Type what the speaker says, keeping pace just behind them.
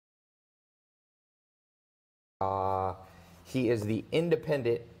He is the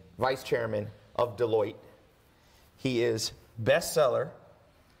independent vice chairman of Deloitte. He is bestseller.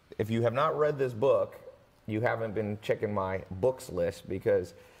 If you have not read this book, you haven't been checking my books list,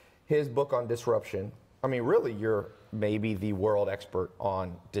 because his book on disruption, I mean, really, you're maybe the world expert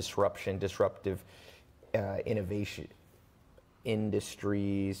on disruption, disruptive innovation,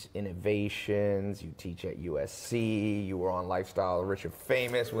 industries, innovations. You teach at USC. You were on Lifestyle Rich and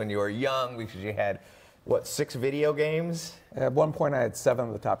Famous when you were young, because you had, what, 6 video games? At one point, I had 7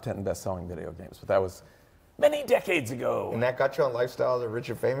 of the top 10 best-selling video games, but that was many decades ago. And that got you on Lifestyle Rich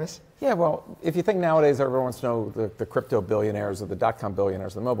and Famous? Yeah, well, if you think nowadays everyone wants to know the crypto billionaires or the dot-com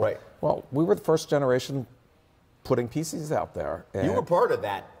billionaires, the mobile. Right. Well, we were the first generation putting PCs out there. You were part of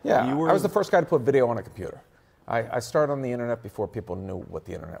that. Yeah, you were... I was the first guy to put video on a computer. I started on the internet before people knew what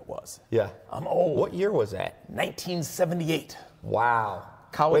the internet was. Yeah. I'm old. What year was that? 1978. Wow.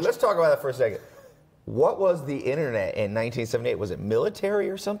 College. Wait, let's talk about that for a second. What was the internet in 1978? Was it military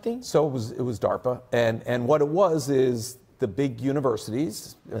or something? So it was DARPA, and what it was is the big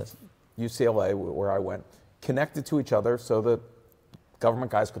universities, Yes. UCLA, where I went, connected to each other so that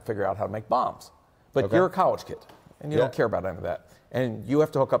government guys could figure out how to make bombs. But Okay. you're a college kid, and you Yeah. don't care about any of that. And you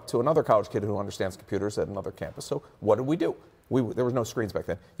have to hook up to another college kid who understands computers at another campus. So what did we do? There was no screens back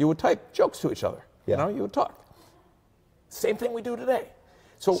then. You would type jokes to each other. Yeah. You know, you would talk. Same thing we do today.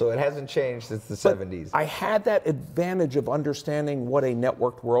 So it hasn't changed since the 70s. I had that advantage of understanding what a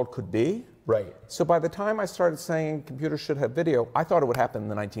networked world could be. Right. So by the time I started saying computers should have video, I thought it would happen in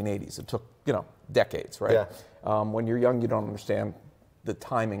the 1980s. It took, decades, right? Yeah. When you're young, you don't understand the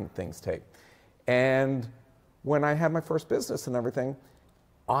timing things take. And when I had my first business and everything,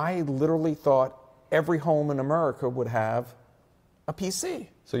 I literally thought every home in America would have a PC.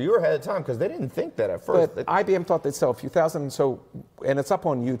 So you were ahead of time, because they didn't think that at first. But IBM thought they'd sell a few thousand. So, and it's up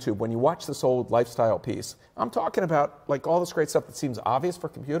on YouTube. When you watch this old lifestyle piece, I'm talking about like all this great stuff that seems obvious for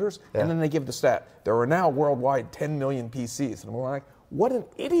computers, Yeah. and then they give the stat. There are now worldwide 10 million PCs. And we're like, what an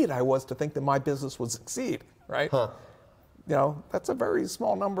idiot I was to think that my business would succeed, right? Huh. That's a very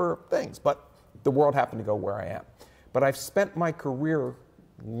small number of things, but the world happened to go where I am. But I've spent my career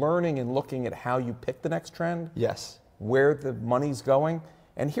learning and looking at how you pick the next trend. Yes. Where the money's going.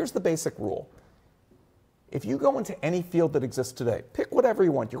 And here's the basic rule. If you go into any field that exists today, pick whatever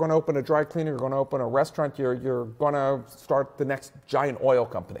you want. You're going to open a dry cleaner, you're going to open a restaurant, you're going to start the next giant oil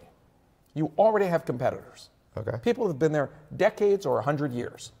company. You already have competitors. Okay. People have been there decades or 100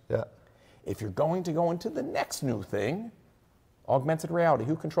 years. Yeah. If you're going to go into the next new thing, augmented reality,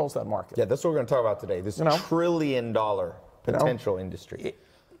 who controls that market? Yeah, that's what we're going to talk about today. This $1 trillion potential industry.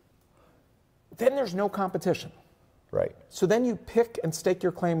 Then there's no competition. Right. So then you pick and stake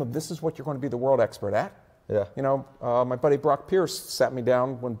your claim of this is what you're going to be the world expert at. Yeah. My buddy Brock Pierce sat me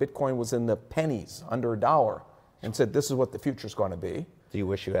down when Bitcoin was in the pennies, under $1, and said this is what the future's going to be. Do you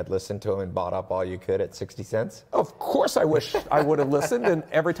wish you had listened to him and bought up all you could at 60 cents? Of course I wish I would have listened, and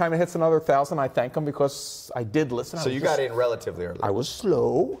every time it hits another 1,000, I thank him because I did listen. So you got in relatively early. I was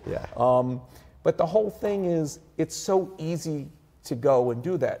slow. Yeah. But the whole thing is, it's so easy to go and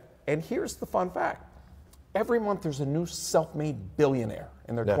do that. And here's the fun fact. Every month there's a new self-made billionaire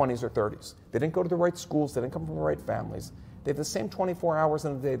in their 20s or 30s. They didn't go to the right schools, they didn't come from the right families. They have the same 24 hours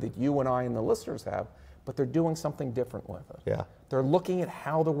in a day that you and I and the listeners have, but they're doing something different with it. Yeah. They're looking at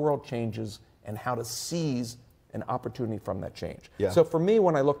how the world changes and how to seize an opportunity from that change. Yeah. So for me,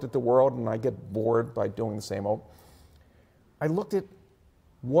 when I looked at the world, and I get bored by doing the same old, I looked at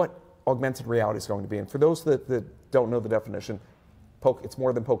what augmented reality is going to be. And for those that don't know the definition, it's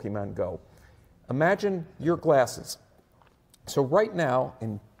more than Pokemon Go. Imagine your glasses. So right now,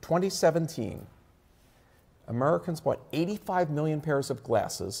 in 2017, Americans bought 85 million pairs of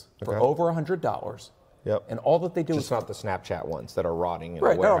glasses for over $100. Yep. And all that they do Just is... not the Snapchat ones that are rotting in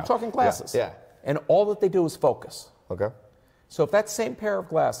Right, a warehouse. no, I'm talking glasses. Yeah. And all that they do is focus. Okay. So if that same pair of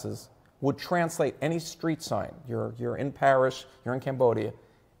glasses would translate any street sign, you're in Paris, you're in Cambodia,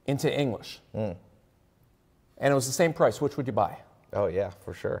 into English, and it was the same price, which would you buy? Oh, yeah,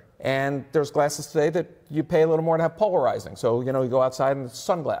 for sure. And there's glasses today that you pay a little more to have polarizing. So, you go outside and it's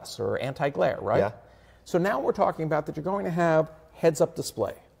sunglass or anti-glare, right? Yeah. So now we're talking about that you're going to have heads-up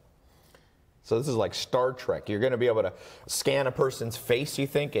display. So this is like Star Trek. You're going to be able to scan a person's face, you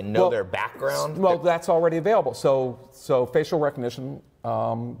think, and know their background? Well, that's already available. So facial recognition,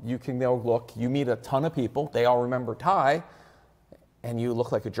 you can look, you meet a ton of people, they all remember Tai, and you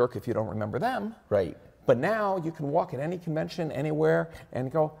look like a jerk if you don't remember them. Right. But now you can walk at any convention, anywhere,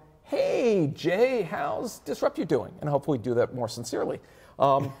 and go, hey, Jay, how's Disrupt you doing? And hopefully do that more sincerely.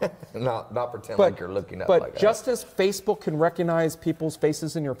 Not pretend like you're looking up like that. But just as Facebook can recognize people's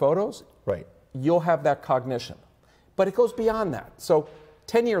faces in your photos, right. you'll have that cognition. But it goes beyond that. So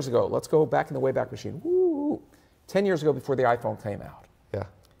 10 years ago, let's go back in the Wayback Machine. Woo! 10 years ago before the iPhone came out. Yeah.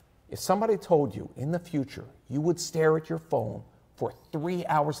 If somebody told you in the future you would stare at your phone for 3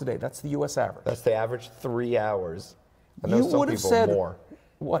 hours a day, that's the US average. That's the average, 3 hours. I know You some would have people said, more.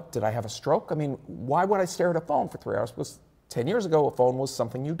 what, did I have a stroke? I mean, why would I stare at a phone for 3 hours? Because 10 years ago, a phone was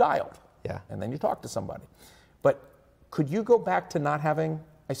something you dialed. Yeah. And then you talked to somebody. But could you go back to not having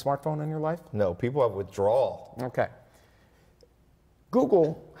a smartphone in your life? No, people have withdrawal. Okay.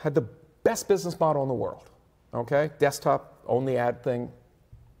 Google had the best business model in the world. Okay? Desktop, only ad thing.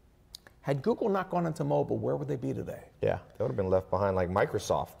 Had Google not gone into mobile, where would they be today? Yeah, they would have been left behind like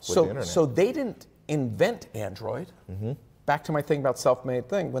Microsoft with the internet. So they didn't invent Android. Back to my thing about self-made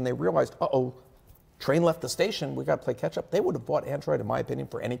thing. When they realized, uh-oh, train left the station, we got to play catch up, they would have bought Android, in my opinion,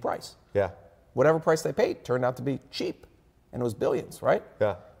 for any price. Yeah. Whatever price they paid turned out to be cheap. And it was billions, right?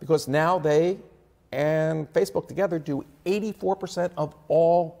 Yeah. Because now they and Facebook together do 84% of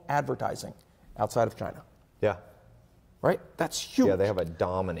all advertising outside of China. Yeah. Right? That's huge. Yeah, they have a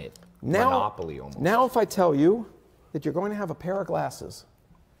dominant monopoly almost. Now if I tell you that you're going to have a pair of glasses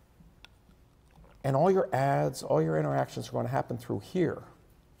and all your ads, all your interactions are going to happen through here,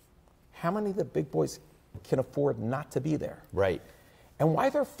 how many of the big boys can afford not to be there? Right. And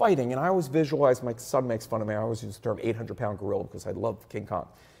why they're fighting, and I always visualize, my son makes fun of me, I always use the term 800-pound gorilla because I love King Kong.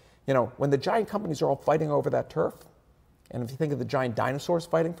 You know, when the giant companies are all fighting over that turf, and if you think of the giant dinosaurs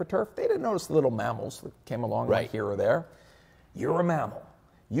fighting for turf, they didn't notice the little mammals that came along right here or there. You're a mammal.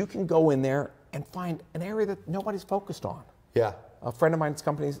 You can go in there and find an area that nobody's focused on. Yeah. A friend of mine's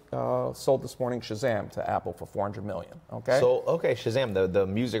company sold this morning Shazam to Apple for $400 million, okay? So, okay, Shazam, the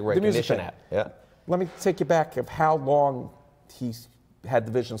music recognition app. Yeah. Let me take you back of how long he's had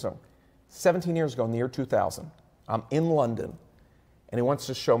the vision zone. 17 years ago, in the year 2000, I'm in London, and he wants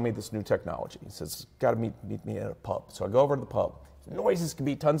to show me this new technology. He says, got to meet me at a pub. So I go over to the pub. Noises can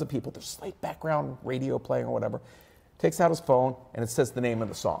be tons of people. There's slight background radio playing or whatever. Takes out his phone, and it says the name of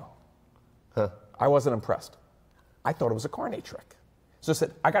the song. Huh. I wasn't impressed. I thought it was a carny trick. So I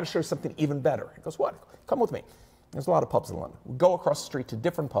said, I got to show you something even better. He goes, what? Come with me. There's a lot of pubs in London. We go across the street to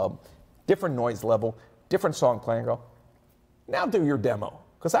different pub, different noise level, different song playing. I go, now do your demo.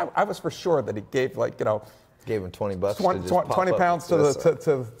 Because I was for sure that he gave, like, you know, gave him 20 bucks. 20 pounds to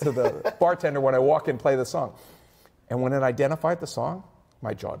the bartender when I walk in and play the song. And when it identified the song,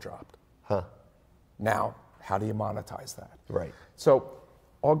 my jaw dropped. Huh. Now, how do you monetize that? Right. So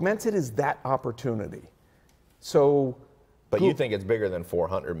augmented is that opportunity. So, but you think it's bigger than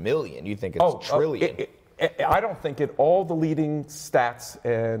 400 million. You think it's trillion. I don't think it. All the leading stats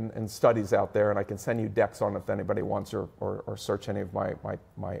and studies out there, and I can send you decks on if anybody wants, or search any of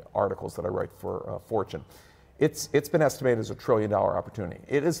my articles that I write for Fortune. It's been estimated as $1 trillion opportunity.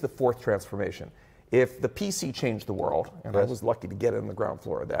 It is the fourth transformation. If the PC changed the world, and I was lucky to get in the ground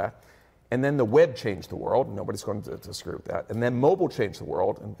floor of that, and then the web changed the world, and nobody's going to disagree with that, and then mobile changed the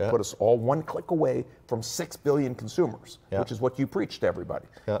world and put us all one click away from 6 billion consumers, which is what you preach to everybody.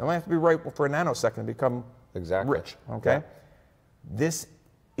 You don't have to be right for a nanosecond to become rich, okay? Yeah. This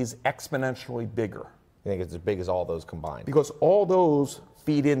is exponentially bigger. You think it's as big as all those combined? Because all those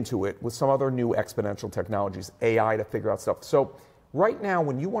feed into it with some other new exponential technologies, AI to figure out stuff. So right now,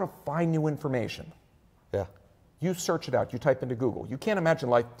 when you want to find new information, you search it out, you type into Google. You can't imagine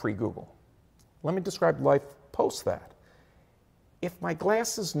life pre-Google. Let me describe life post that. If my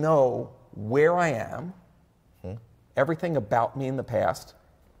glasses know where I am, everything about me in the past,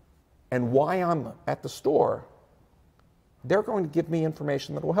 and why I'm at the store, they're going to give me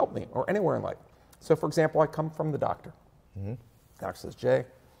information that will help me, or anywhere in life. So for example, I come from the doctor. The doctor says, Jay,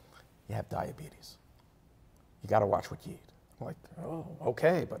 you have diabetes. You got to watch what you eat. I'm like, oh,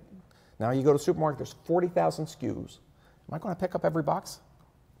 okay, but now you go to the supermarket, there's 40,000 SKUs. Am I going to pick up every box?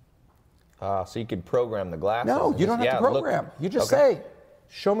 So you could program the glasses. No, you don't have to program. You just say,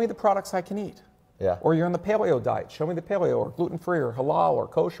 show me the products I can eat. Yeah. Or you're on the paleo diet. Show me the paleo, or gluten-free, or halal, or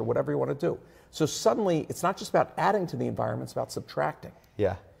kosher, whatever you want to do. So suddenly, it's not just about adding to the environment, it's about subtracting.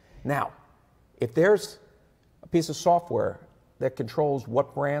 Yeah. Now, if there's a piece of software that controls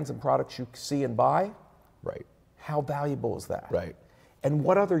what brands and products you see and buy, how valuable is that? Right. And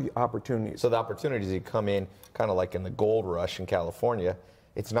what other opportunities? So the opportunities that come in, kind of like in the gold rush in California,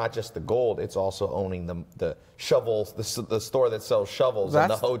 it's not just the gold, it's also owning the shovels, the store that sells shovels, and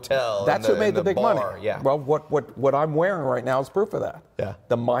the hotel. That's who made the big money. Yeah. Well, what I'm wearing right now is proof of that. Yeah.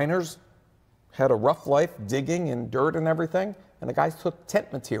 The miners had a rough life digging in dirt and everything, and the guys took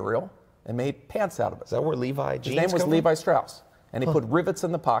tent material and made pants out of it. Is that where Levi jeans His name was come Levi Strauss, and he put rivets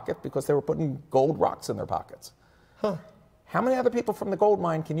in the pocket because they were putting gold rocks in their pockets. How many other people from the gold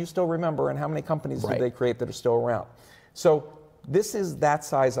mine can you still remember, and how many companies Right. did they create that are still around? So this is that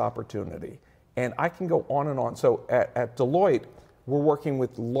size opportunity. And I can go on and on. So at Deloitte, we're working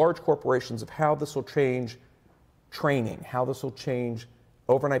with large corporations of how this will change training, how this will change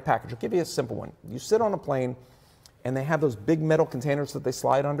overnight package. I'll give you a simple one. You sit on a plane, and they have those big metal containers that they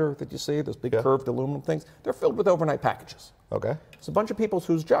slide under that you see, those big curved aluminum things. They're filled with overnight packages. Okay. It's a bunch of people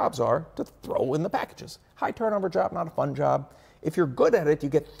whose jobs are to throw in the packages. High turnover job, not a fun job. If you're good at it, you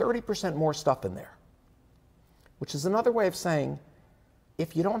get 30% more stuff in there, which is another way of saying,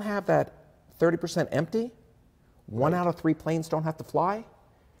 if you don't have that 30% empty, 1 out of 3 planes don't have to fly,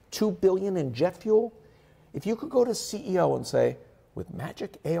 $2 billion in jet fuel. If you could go to CEO and say, with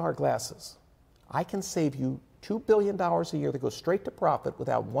magic AR glasses, I can save you $2 billion a year that goes straight to profit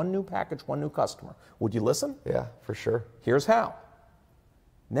without one new package, one new customer. Would you listen? Yeah, for sure. Here's how.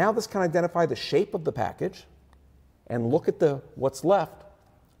 Now this can identify the shape of the package and look at what's left,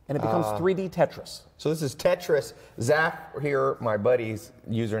 and it becomes 3D Tetris. So this is Tetris. Zach here, my buddy's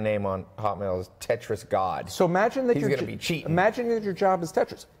username on Hotmail is Tetris God. So imagine that he's going to be cheating. Imagine that your job is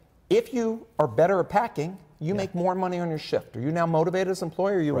Tetris. If you are better at packing, you make more money on your shift. Are you now motivated as an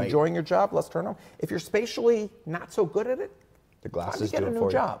employer? Are you enjoying your job? Less turnover. If you're spatially not so good at it, the glasses get do a it new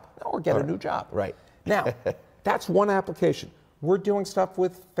for job. Or get a new job. Right. Now, that's one application. We're doing stuff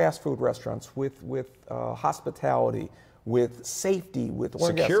with fast food restaurants, with hospitality, with safety, with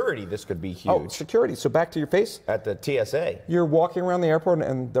security. This could be huge. Oh, security. So back to your face. At the TSA. You're walking around the airport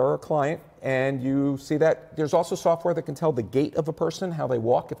and they're a client, and you see that there's also software that can tell the gait of a person, how they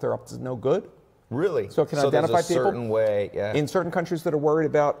walk, if they're up to no good. Really? So it can identify there's a people certain way, yeah. in certain countries that are worried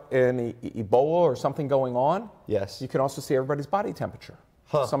about an Ebola or something going on. Yes. You can also see everybody's body temperature.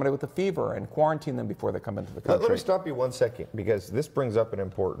 Somebody with a fever, and quarantine them before they come into the country. Let me stop you 1 second, because this brings up an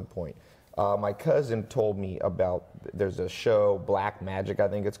important point. My cousin told me about, there's a show, Black Magic, I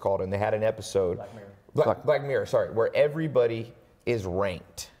think it's called, and they had an episode. Black Mirror. Black Mirror, sorry, where everybody is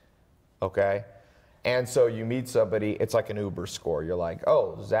ranked, okay? And so you meet somebody, it's like an Uber score. You're like,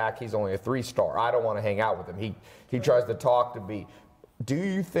 oh, Zach, he's only a 3-star. I don't want to hang out with him. He tries to talk to me. Do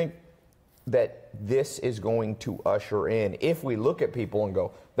you think that this is going to usher in, if we look at people and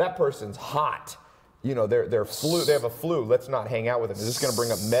go, that person's hot, you know, they have a flu, let's not hang out with them. Is this going to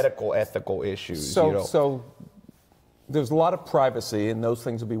bring up medical ethical issues? So there's a lot of privacy, and those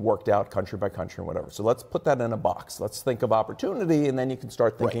things will be worked out country by country and whatever. So let's put that in a box. Let's think of opportunity, and then you can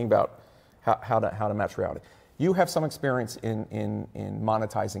start thinking about how to match reality. You have some experience in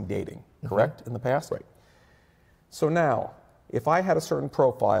monetizing dating, correct, in the past? Right. So now, if I had a certain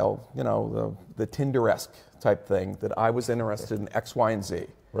profile, you know, the Tinder-esque type thing, that I was interested in X, Y, and Z,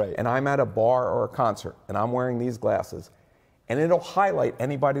 right, and I'm at a bar or a concert, and I'm wearing these glasses, and it'll highlight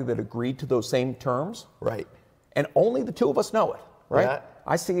anybody that agreed to those same terms, right, and only the two of us know it, right?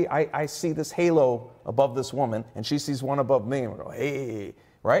 Yeah. I see this halo above this woman, and she sees one above me, and we go, hey,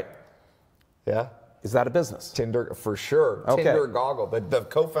 right? Yeah. Is that a business? Tinder, for sure. Okay. Tinder goggle. The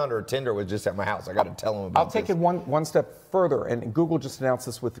co-founder of Tinder was just at my house. I got to tell him about I'll take it one step further, and Google just announced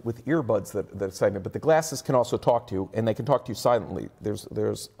this with earbuds that excite me, but the glasses can also talk to you, and they can talk to you silently.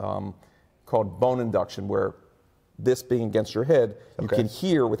 There's called bone induction, where this being against your head, you can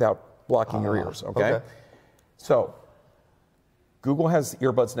hear without blocking your ears, okay? So Google has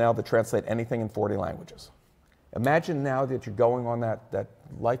earbuds now that translate anything in 40 languages. Imagine now that you're going on that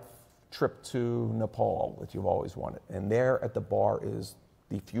life trip to Nepal that you've always wanted, and there at the bar is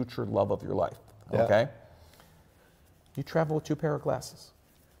the future love of your life, okay? You travel with 2 pair of glasses.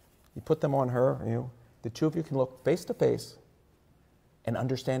 You put them on her, the two of you can look face to face and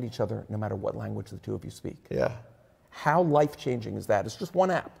understand each other no matter what language the two of you speak. Yeah. How life-changing is that? It's just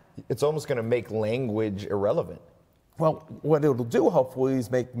one app. It's almost going to make language irrelevant. Well, what it'll do, hopefully, is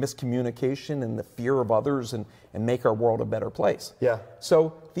make miscommunication and the fear of others and make our world a better place. Yeah.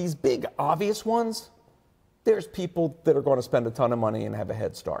 So these big, obvious ones, there's people that are going to spend a ton of money and have a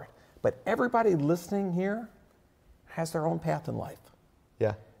head start. But everybody listening here has their own path in life.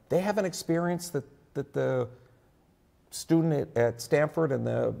 Yeah. They have an experience that the student at Stanford and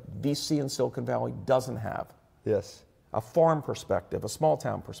the VC in Silicon Valley doesn't have. Yes. A farm perspective, a small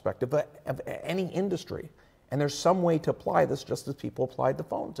town perspective, of any industry. And there's some way to apply this just as people applied the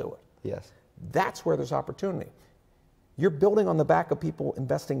phone to it. Yes. That's where there's opportunity. You're building on the back of people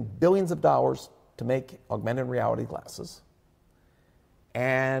investing billions of dollars to make augmented reality glasses.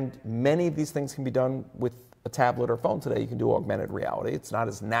 And many of these things can be done with a tablet or phone today. You can do augmented reality. It's not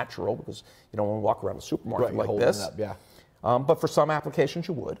as natural because you don't want to walk around a supermarket like this. Up, yeah. But for some applications,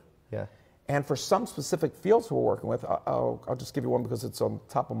 you would. Yeah. And for some specific fields we're working with, I'll just give you one because it's on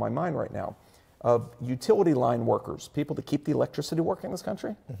top of my mind right now. of utility line workers, people that keep the electricity working in this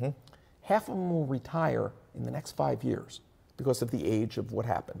country, half of them will retire in the next 5 years because of the age of what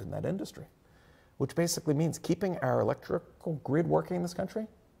happened in that industry, which basically means keeping our electrical grid working in this country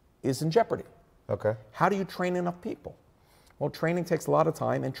is in jeopardy. Okay. How do you train enough people? Well, training takes a lot of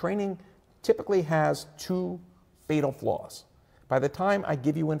time, and training typically has 2 fatal flaws. By the time I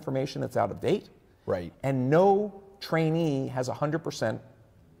give you information, it's out of date. Right. And no trainee has 100%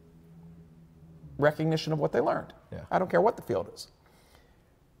 recognition of what they learned. Yeah. I don't care what the field is.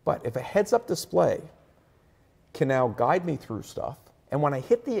 But if a heads-up display can now guide me through stuff, and when I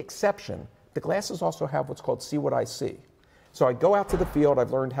hit the exception, the glasses also have what's called See What I See. So I go out to the field,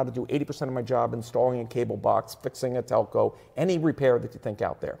 I've learned how to do 80% of my job installing a cable box, fixing a telco, any repair that you think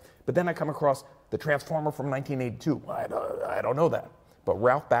out there. But then I come across the transformer from 1982. I don't know that. But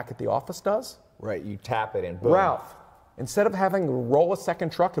Ralph back at the office does. Right, you tap it and boom. Ralph, instead of having to roll a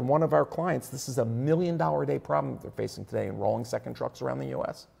second truck, and one of our clients, this is a $1 million a day problem they're facing today in rolling second trucks around the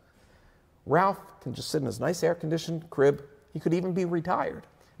US. Ralph can just sit in his nice air-conditioned crib. He could even be retired.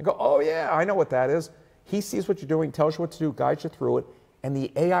 And go, oh yeah, I know what that is. He sees what you're doing, tells you what to do, guides you through it, and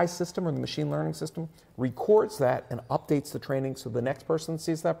the AI system or the machine learning system records that and updates the training so the next person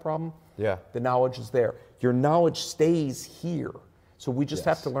sees that problem, the knowledge is there. Your knowledge stays here. So we just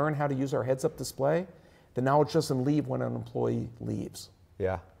have to learn how to use our heads-up display. The knowledge doesn't leave when an employee leaves.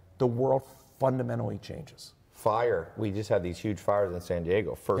 Yeah. The world fundamentally changes. Fire. We just had these huge fires in San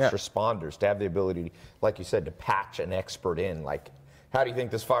Diego. First responders to have the ability, like you said, to patch an expert in. Like, how do you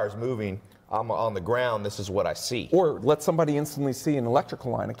think this fire is moving? I'm on the ground, this is what I see. Or let somebody instantly see an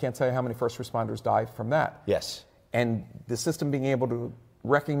electrical line. I can't tell you how many first responders died from that. Yes. And the system being able to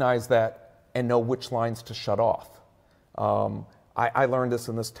recognize that and know which lines to shut off. I learned this,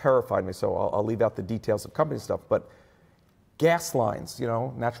 and this terrified me, so I'll leave out the details of company stuff, but gas lines, you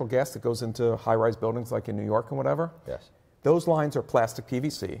know, natural gas that goes into high-rise buildings like in New York and whatever. Yes. Those lines are plastic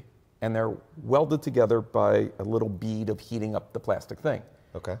PVC, and they're welded together by a little bead of heating up the plastic thing.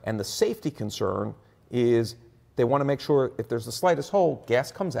 Okay. And the safety concern is they want to make sure if there's the slightest hole,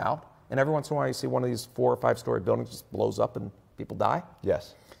 gas comes out, and every once in a while you see one of these 4 or 5 story buildings just blows up and people die.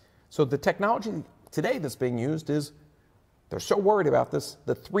 Yes. So the technology today that's being used is they're so worried about this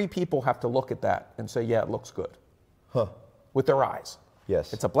that 3 people have to look at that and say, yeah, it looks good. Huh. With their eyes.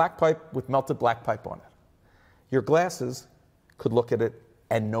 Yes. It's a black pipe with melted black pipe on it. Your glasses could look at it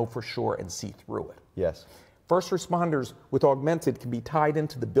and know for sure and see through it. Yes. First responders with augmented can be tied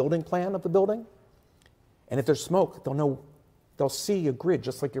into the building plan of the building. And if there's smoke, they'll know, they'll see a grid,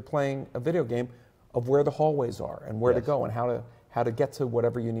 just like you're playing a video game, of where the hallways are and where to go and how to get to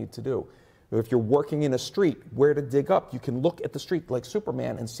whatever you need to do. If you're working in a street, where to dig up, you can look at the street like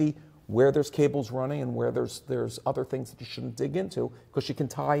Superman and see where there's cables running and where there's other things that you shouldn't dig into, because you can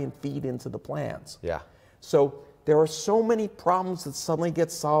tie and feed into the plans. Yeah. So there are so many problems that suddenly get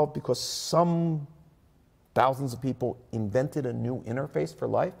solved because some thousands of people invented a new interface for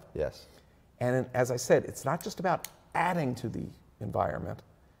life. Yes. And as I said, it's not just about adding to the environment,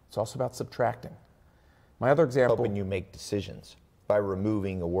 it's also about subtracting. My other example... Helping you make decisions by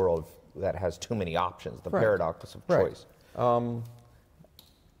removing a world that has too many options, the paradox of choice.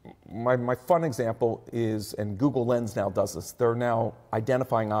 My fun example is, and Google Lens now does this, they're now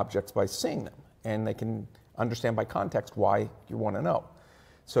identifying objects by seeing them, and they can understand by context why you want to know.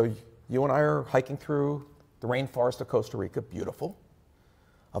 So you and I are hiking through the rainforest of Costa Rica, beautiful.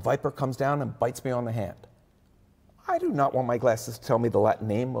 A viper comes down and bites me on the hand. I do not want my glasses to tell me the Latin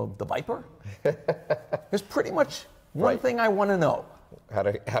name of the viper. There's pretty much one thing I want to know. How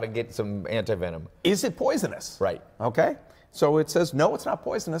to get some antivenom. Is it poisonous? Right. Okay. So it says, no, it's not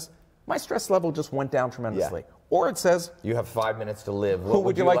poisonous. My stress level just went down tremendously. Yeah. Or it says, you have 5 minutes to live. Who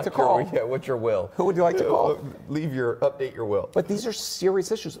would you like to call? What's your will? Who would you like to call? Update your will. But these are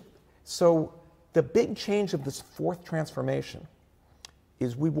serious issues. So the big change of this 4th transformation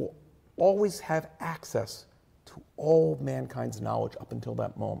is we will always have access to all mankind's knowledge up until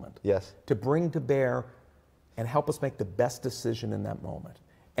that moment. Yes. To bring to bear and help us make the best decision in that moment.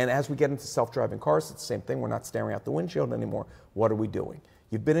 And as we get into self-driving cars, it's the same thing. We're not staring out the windshield anymore. What are we doing?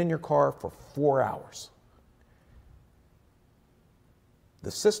 You've been in your car for 4 hours.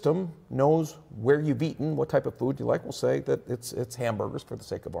 The system knows where you've eaten, what type of food you like. We'll say that it's hamburgers for the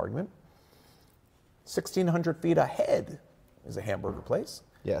sake of argument. 1,600 feet ahead is a hamburger place.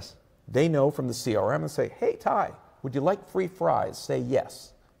 Yes. They know from the CRM and say, hey, Tai, would you like free fries? Say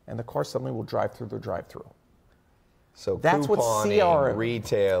yes. And the car suddenly will drive through their drive-through. So that's what CRM,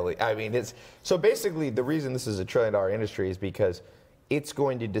 retail. I mean, it's so basically the reason this is a $1 trillion industry is because it's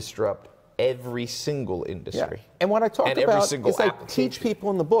going to disrupt every single industry. Yeah. And what I talk about is I teach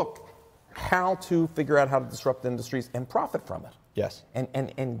people in the book how to figure out how to disrupt industries and profit from it. Yes.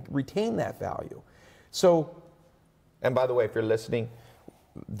 And retain that value. So, and by the way, if you're listening,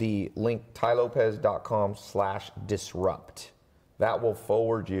 the link tailopez.com/disrupt. That will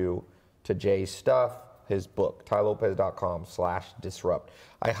forward you to Jay's stuff, his book, tailopez.com/disrupt.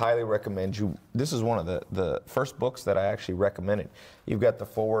 I highly recommend you. This is one of the first books that I actually recommended. You've got the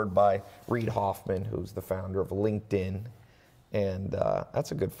forward by Reid Hoffman, who's the founder of LinkedIn. And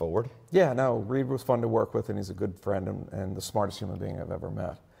that's a good forward. Yeah, no, Reid was fun to work with, and he's a good friend and the smartest human being I've ever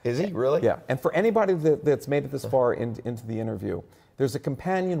met. Is he really? Yeah, and for anybody that's made it this far into the interview, there's a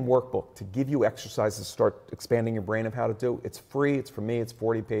companion workbook to give you exercises to start expanding your brain of how to do. It's free, it's for me, it's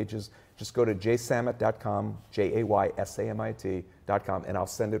 40 pages. Just go to jaysamit.com, JAYSAMIT.com, and I'll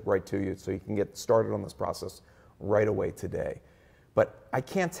send it right to you so you can get started on this process right away today. But I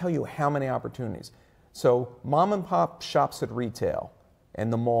can't tell you how many opportunities. So mom and pop shops at retail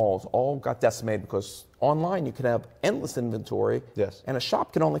and the malls all got decimated because online you can have endless inventory. Yes. And a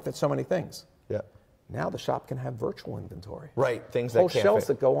shop can only fit so many things. Yeah. Now the shop can have virtual inventory. Right, things that whole can't shelves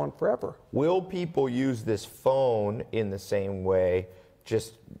fit. that go on forever. Will people use this phone in the same way,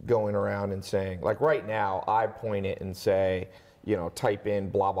 just going around and saying, like right now, I point it and say, you know, type in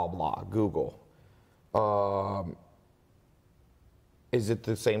blah, blah, blah, Google. Is it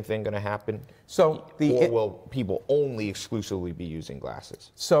the same thing going to happen? So or will people only exclusively be using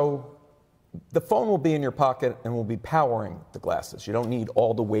glasses? So the phone will be in your pocket and will be powering the glasses. You don't need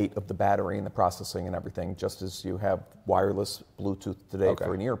all the weight of the battery and the processing and everything, just as you have wireless Bluetooth today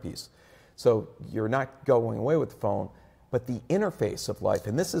for an earpiece. So you're not going away with the phone, but the interface of life,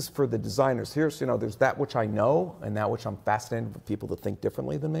 and this is for the designers. Here's, you know, there's that which I know and that which I'm fascinated with people to think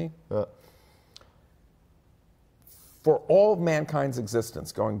differently than me. For all of mankind's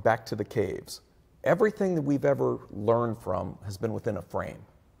existence, going back to the caves, everything that we've ever learned from has been within a frame.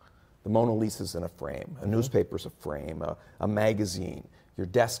 The Mona Lisa's in a frame, a newspaper's a frame, a magazine, your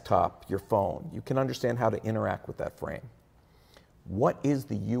desktop, your phone. You can understand how to interact with that frame. What is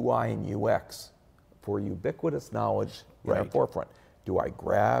the UI and UX for ubiquitous knowledge in our forefront? Do I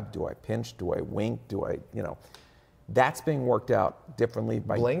grab? Do I pinch? Do I wink? Do I, you know? That's being worked out differently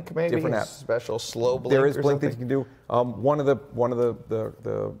by Blink, maybe different apps. Special slow blink. There is or blink something? that you can do. One of the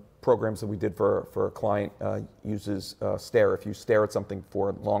programs that we did for a client uses stare. If you stare at something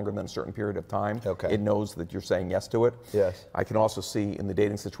for longer than a certain period of time, it knows that you're saying yes to it. Yes. I can also see in the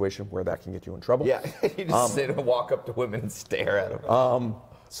dating situation where that can get you in trouble. Yeah, you just sit and walk up to women and stare at them.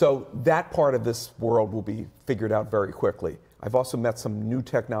 So that part of this world will be figured out very quickly. I've also met some new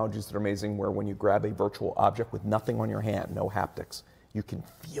technologies that are amazing where when you grab a virtual object with nothing on your hand, no haptics, you can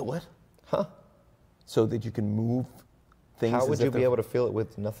feel it. Huh. So that you can move things. How would you be able to feel it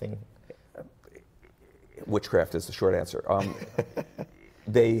with nothing? Witchcraft is the short answer.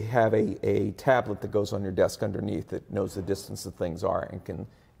 They have a tablet that goes on your desk underneath that knows the distance that things are and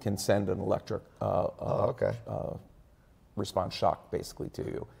can send an electric response shock basically to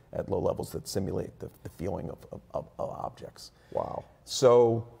you at low levels that simulate the feeling of objects. Wow.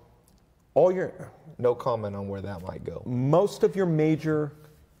 So all your... No comment on where that might go. Most of your major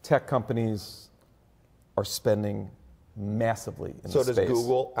tech companies are spending massively in So this does space.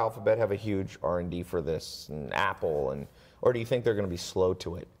 Google, Alphabet have a huge R&D for this, and Apple, or do you think they're going to be slow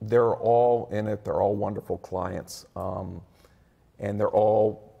to it? They're all in it. They're all wonderful clients. And they're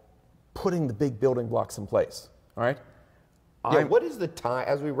all putting the big building blocks in place. All right? Yeah, what is the time,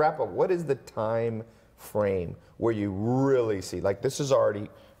 as we wrap up, what is the time frame where you really see, like this is already,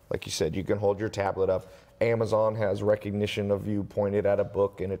 like you said, you can hold your tablet up. Amazon has recognition of you pointed at a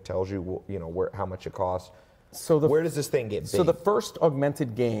book and it tells you, you know, how much it costs. So where does this thing get big? So the first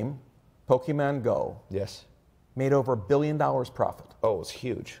augmented game, Pokemon Go, made over $1 billion profit. Oh, it was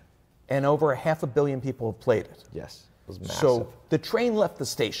huge. And over 500 million people have played it. Yes, it was massive. So the train left the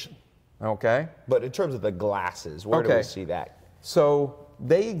station, okay? But in terms of the glasses, where do we see that? So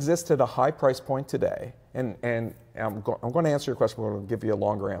they exist at a high price point today, and I'm going to answer your question, but I'm going to give you a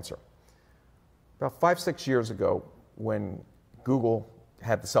longer answer. About 5-6 years ago, when Google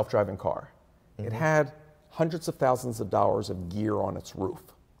had the self-driving car, it had hundreds of thousands of dollars of gear on its roof,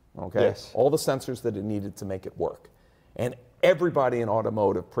 okay? Yes. All the sensors that it needed to make it work. And everybody in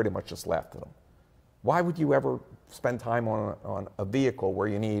automotive pretty much just laughed at them. Why would you ever spend time on a vehicle where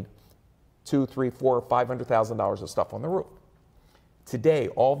you need $200,000, $300,000, $400,000, $500,000 of stuff on the roof? Today,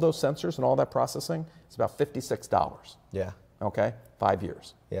 all those sensors and all that processing is about $56. Yeah. Okay? 5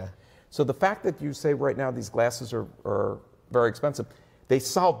 years. Yeah. So the fact that you say right now these glasses are very expensive, they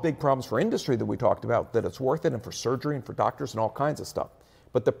solve big problems for industry that we talked about, that it's worth it, and for surgery and for doctors and all kinds of stuff.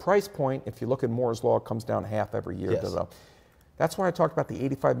 But the price point, if you look at Moore's Law, it comes down half every year. Yes. That's why I talked about the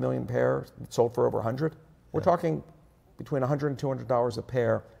 85 million pair that sold for over 100. We're talking between $100 and $200 a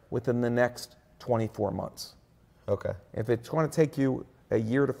pair within the next 24 months. Okay. If it's going to take you a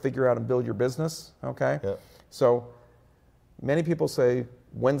year to figure out and build your business, okay? Yeah. So many people say,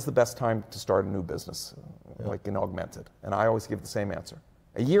 when's the best time to start a new business, like in augmented? And I always give the same answer.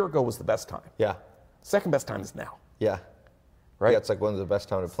 A year ago was the best time. Yeah. Second best time is now. Yeah. Right? Yeah, it's like when's the best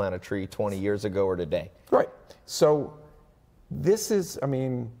time to plant a tree, 20 years ago or today? Right. So this is, I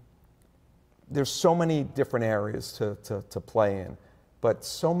mean, there's so many different areas to play in, but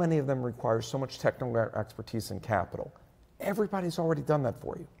so many of them require so much technical expertise and capital. Everybody's already done that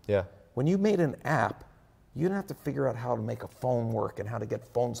for you. Yeah. When you made an app, you didn't have to figure out how to make a phone work and how to get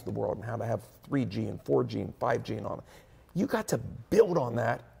phones to the world and how to have 3G and 4G and 5G and all that. You got to build on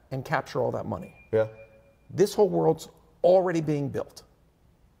that and capture all that money. Yeah. This whole world's already being built.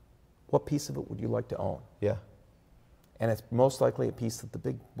 What piece of it would you like to own? Yeah. And it's most likely a piece that the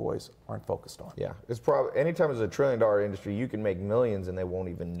big boys aren't focused on. Yeah. It's probably, anytime it's a $1 trillion industry, you can make millions and they won't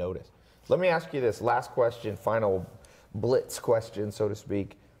even notice. Let me ask you this last question, final blitz question, so to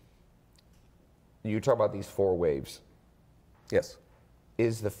speak. You talk about these 4 waves. Yes.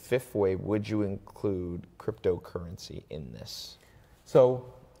 Is the 5th wave, would you include cryptocurrency in this? So,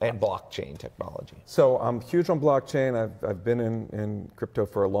 and blockchain technology. So I'm huge on blockchain. I've been in crypto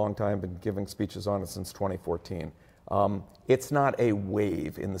for a long time, been giving speeches on it since 2014. It's not a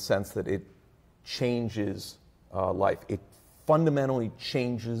wave in the sense that it changes life. It fundamentally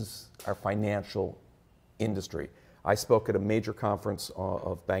changes our financial industry. I spoke at a major conference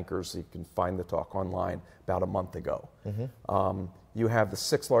of bankers. You can find the talk online about a month ago. Mm-hmm. You have the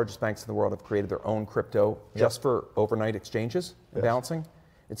 6 largest banks in the world have created their own crypto just for overnight exchanges and balancing.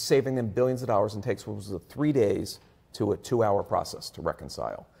 It's saving them billions of dollars and takes what was 3 days to a 2-hour process to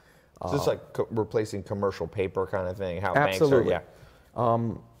reconcile. So it's like replacing commercial paper kind of thing, how Absolutely. banks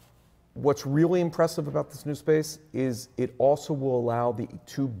are, What's really impressive about this new space is it also will allow the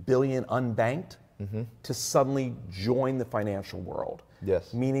 2 billion unbanked to suddenly join the financial world.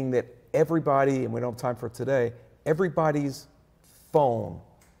 Yes. Meaning that everybody, and we don't have time for it today, everybody's phone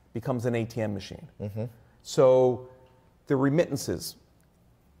becomes an ATM machine. So the remittances,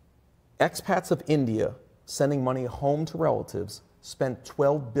 expats of India sending money home to relatives spent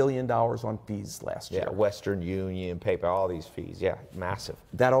 $12 billion on fees last year. Yeah, Western Union, PayPal, all these fees. Yeah, massive.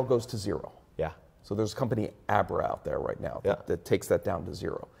 That all goes to zero. Yeah. So there's a company, Abra, out there right now that takes that down to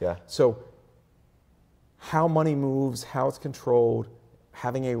zero. Yeah. So how money moves, how it's controlled,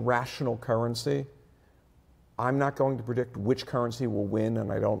 having a rational currency, I'm not going to predict which currency will win,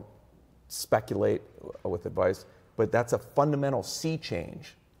 and I don't speculate with advice, but that's a fundamental sea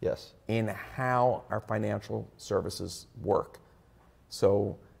change in how our financial services work.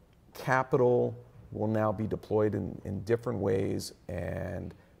 So capital will now be deployed in different ways,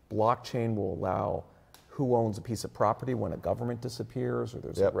 and blockchain will allow who owns a piece of property when a government disappears or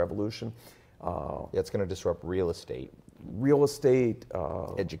there's a revolution. It's going to disrupt real estate. Real estate,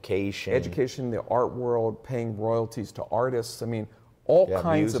 education, the art world, paying royalties to artists. I mean, all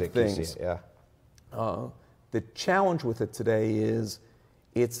kinds music, of things. The challenge with it today is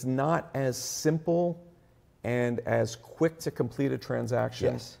it's not as simple and as quick to complete a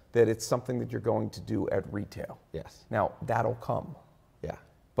transaction that it's something that you're going to do at retail. Now, that'll come.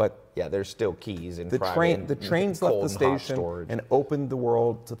 But there's still keys and the trains left the station and opened the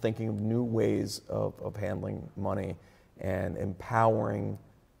world to thinking of new ways of handling money and empowering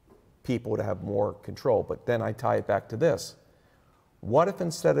people to have more control. But then I tie it back to this. What if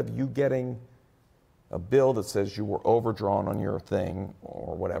instead of you getting a bill that says you were overdrawn on your thing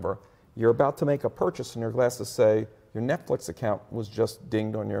or whatever, you're about to make a purchase and your glasses say your Netflix account was just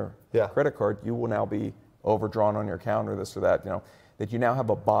dinged on your credit card, you will now be overdrawn on your account or this or that, that you now have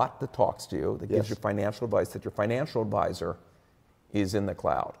a bot that talks to you, that gives you financial advice, that your financial advisor is in the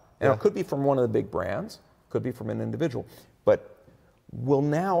cloud. And it could be from one of the big brands, could be from an individual, but we'll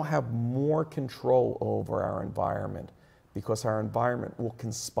now have more control over our environment because our environment will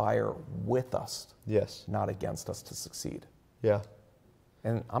conspire with us, not against us to succeed.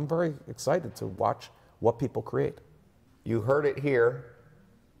 And I'm very excited to watch what people create. You heard it here,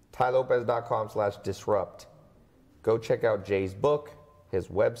 tailopez.com/disrupt. Go check out Jay's book, his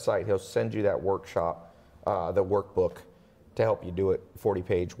website. He'll send you that workshop, the workbook, to help you do it.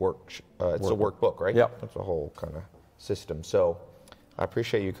 40-page it's a workbook, right? It's a whole kind of system. So I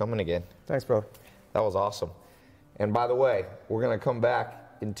appreciate you coming again. Thanks, brother. That was awesome. And by the way, we're going to come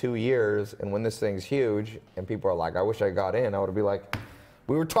back in 2 years, and when this thing's huge, and people are like, I wish I got in, I would be like,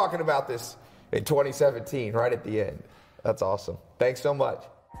 we were talking about this in 2017, right at the end. That's awesome. Thanks so much.